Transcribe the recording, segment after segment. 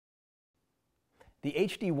The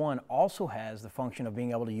HD1 also has the function of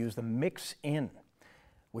being able to use the mix in,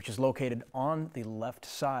 which is located on the left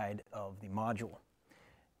side of the module.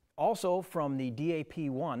 Also, from the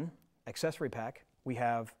DAP1 accessory pack, we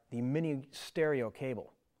have the mini stereo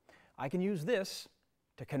cable. I can use this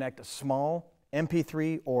to connect a small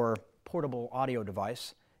MP3 or portable audio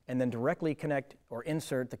device and then directly connect or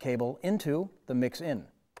insert the cable into the mix in.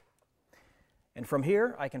 And from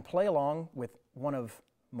here, I can play along with one of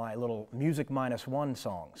my little Music -1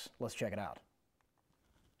 songs. Let's check it out.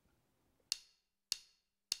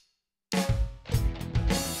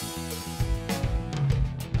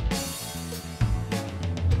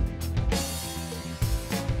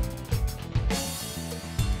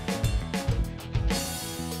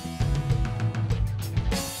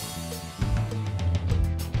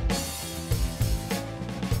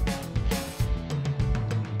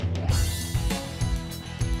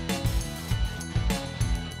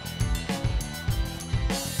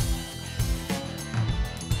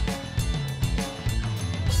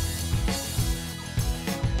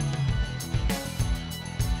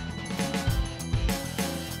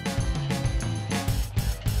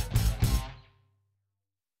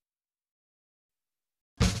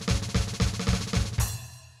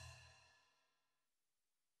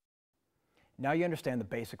 Now you understand the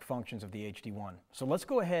basic functions of the HD1. So let's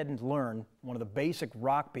go ahead and learn one of the basic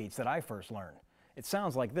rock beats that I first learned. It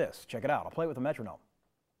sounds like this. Check it out. I'll play it with a metronome.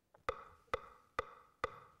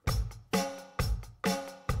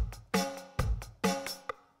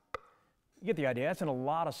 You get the idea. It's in a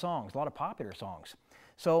lot of songs, a lot of popular songs.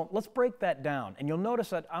 So let's break that down. And you'll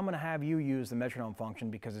notice that I'm going to have you use the metronome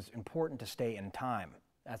function because it's important to stay in time.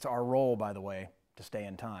 That's our role, by the way, to stay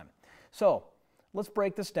in time. So let's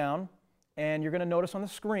break this down. And you're going to notice on the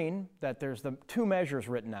screen that there's the two measures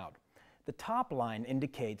written out. The top line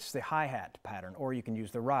indicates the hi-hat pattern, or you can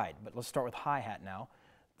use the ride, but let's start with hi-hat now.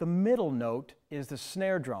 The middle note is the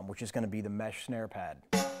snare drum, which is going to be the mesh snare pad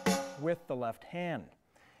with the left hand.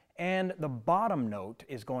 And the bottom note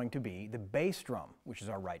is going to be the bass drum, which is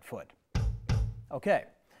our right foot. Okay,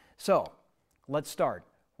 so let's start.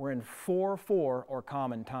 We're in 4/4 or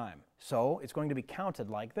common time, so it's going to be counted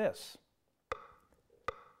like this.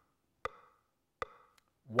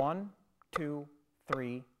 1, 2,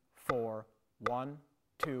 3, 4, 1,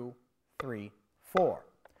 2, 3, 4.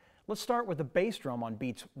 Let's start with the bass drum on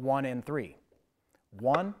beats 1 and 3.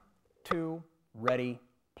 1, 2, ready,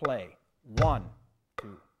 play. 1,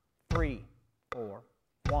 2, 3, 4,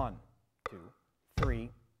 1, 2, 3,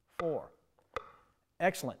 4.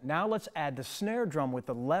 Excellent. Now let's add the snare drum with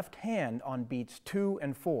the left hand on beats 2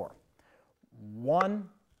 and 4. 1,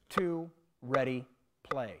 2, ready,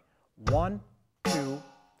 play. 1, 2,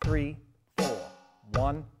 3, 4.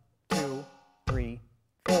 1, 2, 3,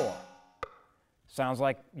 4. Sounds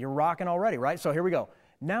like you're rocking already, right? So here we go.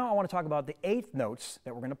 Now I want to talk about the eighth notes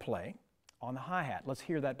that we're going to play on the hi-hat. Let's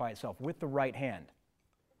hear that by itself with the right hand.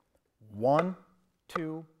 1,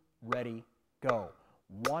 2, ready, go.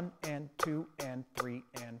 1 and 2 and 3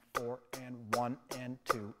 and 4 and 1 and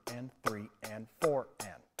 2 and 3 and 4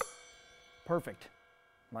 and. Perfect.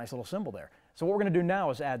 Nice little symbol there. So what we're going to do now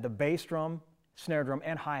is add the bass drum, snare drum,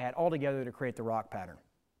 and hi-hat all together to create the rock pattern.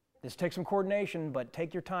 This takes some coordination, but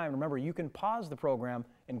take your time. Remember, you can pause the program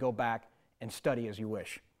and go back and study as you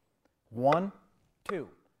wish. 1, 2,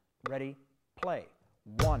 ready, play.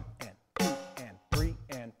 1 and 2 and 3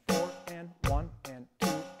 and 4 and 1 and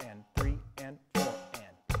 2 and 3 and 4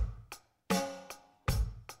 and.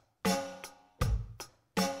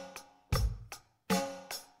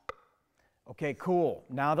 Okay, cool.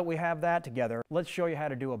 Now that we have that together, let's show you how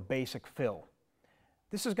to do a basic fill.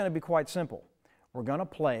 This is going to be quite simple. We're going to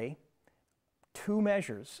play 2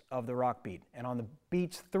 measures of the rock beat, and on the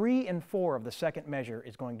beats 3 and 4 of the second measure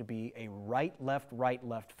is going to be a right,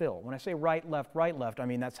 left fill. When I say right, left, I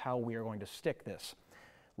mean that's how we are going to stick this.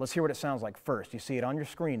 Let's hear what it sounds like first. You see it on your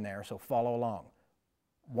screen there, so follow along.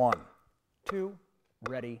 1, 2,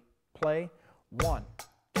 ready, play. 1,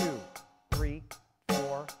 2, 3,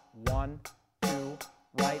 4, 1, 2,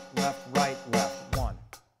 right, left, 1.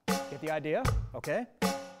 Get the idea? Okay.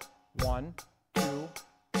 1, 2.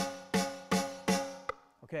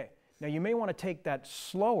 Okay. Now you may want to take that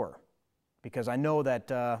slower because I know that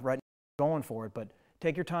right now you're going for it, but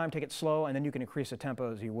take your time, take it slow, and then you can increase the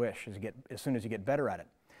tempo as you wish as soon as you get better at it.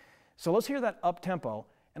 So let's hear that up tempo,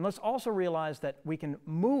 and let's also realize that we can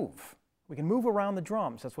move. We can move around the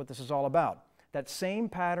drums. That's what this is all about. That same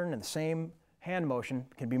pattern and the same hand motion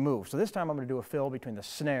can be moved. So this time I'm going to do a fill between the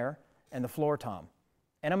snare and the floor tom.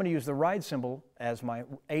 And I'm going to use the ride cymbal as my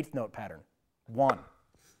 8th note pattern. 1,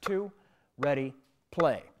 2, ready,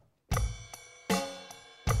 play.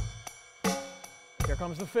 Here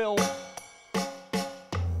comes the fill.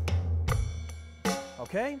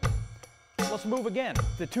 Okay, let's move again.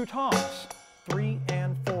 The two toms, 3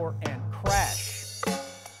 and 4, and crash.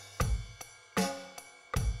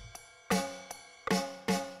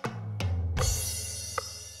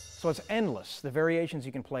 So it's endless. The variations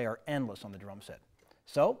you can play are endless on the drum set.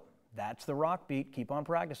 So that's the rock beat. Keep on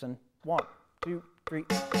practicing. 1, 2, 3.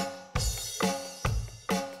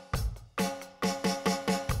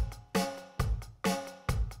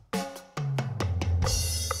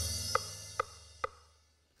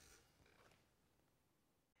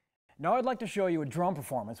 Now I'd like to show you a drum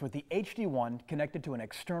performance with the HD1 connected to an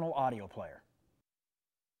external audio player.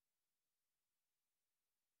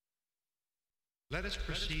 Let us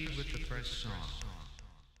proceed with the first song.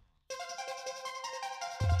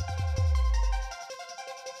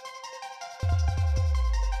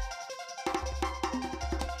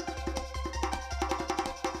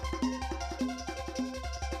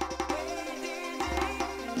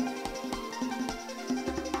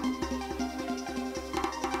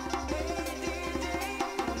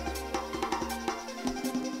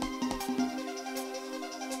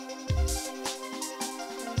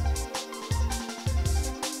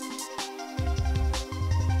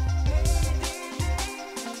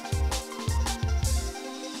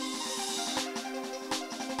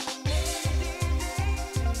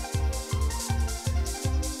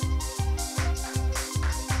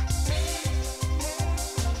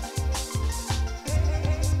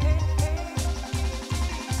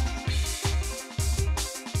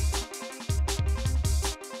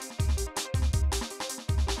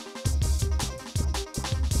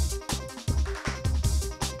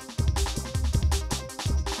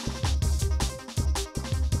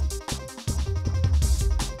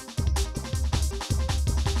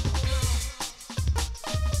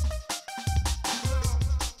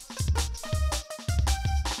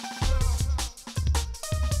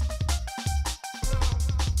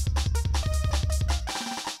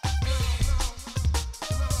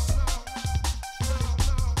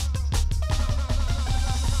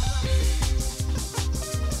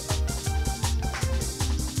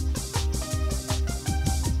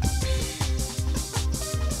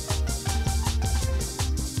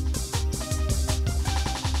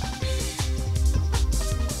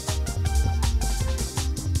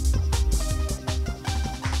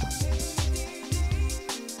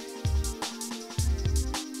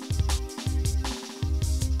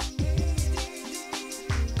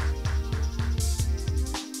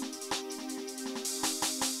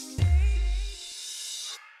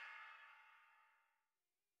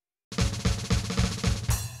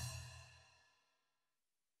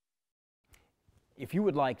 If you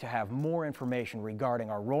would like to have more information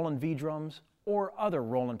regarding our Roland V-Drums or other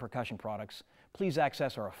Roland percussion products, please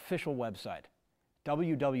access our official website,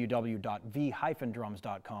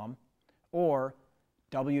 www.v-drums.com or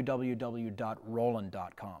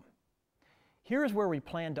www.roland.com. Here is where we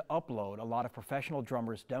plan to upload a lot of professional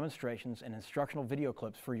drummers' demonstrations and instructional video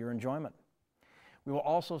clips for your enjoyment. We will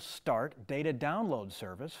also start data download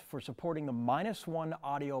service for supporting the -1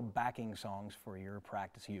 audio backing songs for your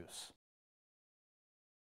practice use.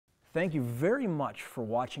 Thank you very much for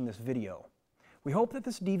watching this video. We hope that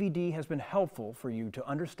this DVD has been helpful for you to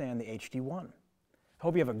understand the HD1.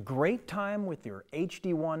 Hope you have a great time with your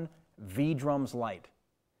HD1 V-Drums Lite.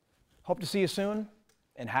 Hope to see you soon,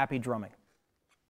 and happy drumming.